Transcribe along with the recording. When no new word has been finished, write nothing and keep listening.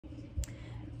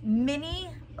mini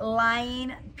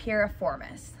lying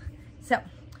piriformis. So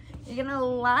you're gonna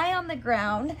lie on the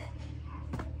ground,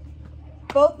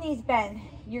 both knees bent.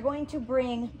 You're going to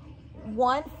bring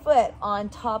one foot on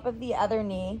top of the other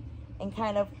knee and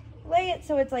kind of lay it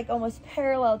so it's like almost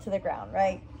parallel to the ground,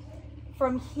 right?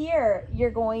 From here,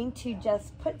 you're going to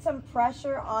just put some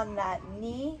pressure on that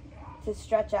knee to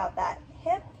stretch out that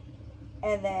hip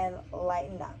and then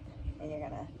lighten up. And you're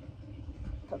gonna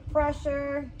put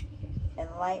pressure and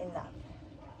lighten up.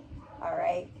 All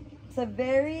right, it's a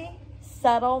very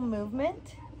subtle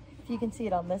movement. If you can see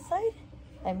it on this side,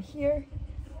 I'm here.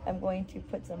 I'm going to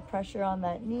put some pressure on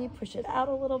that knee, push it out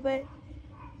a little bit,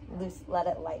 loose, let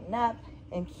it lighten up,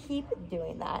 and keep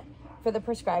doing that for the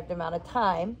prescribed amount of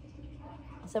time.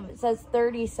 So if it says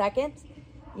 30 seconds,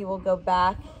 you will go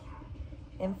back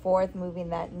and forth, moving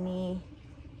that knee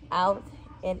out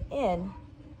and in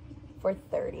for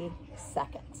 30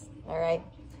 seconds, all right?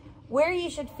 Where you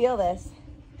should feel this,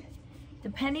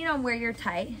 depending on where you're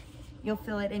tight, you'll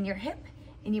feel it in your hip,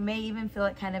 and you may even feel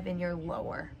it kind of in your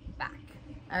lower back,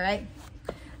 all right?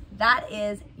 That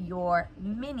is your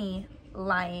mini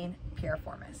lying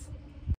piriformis.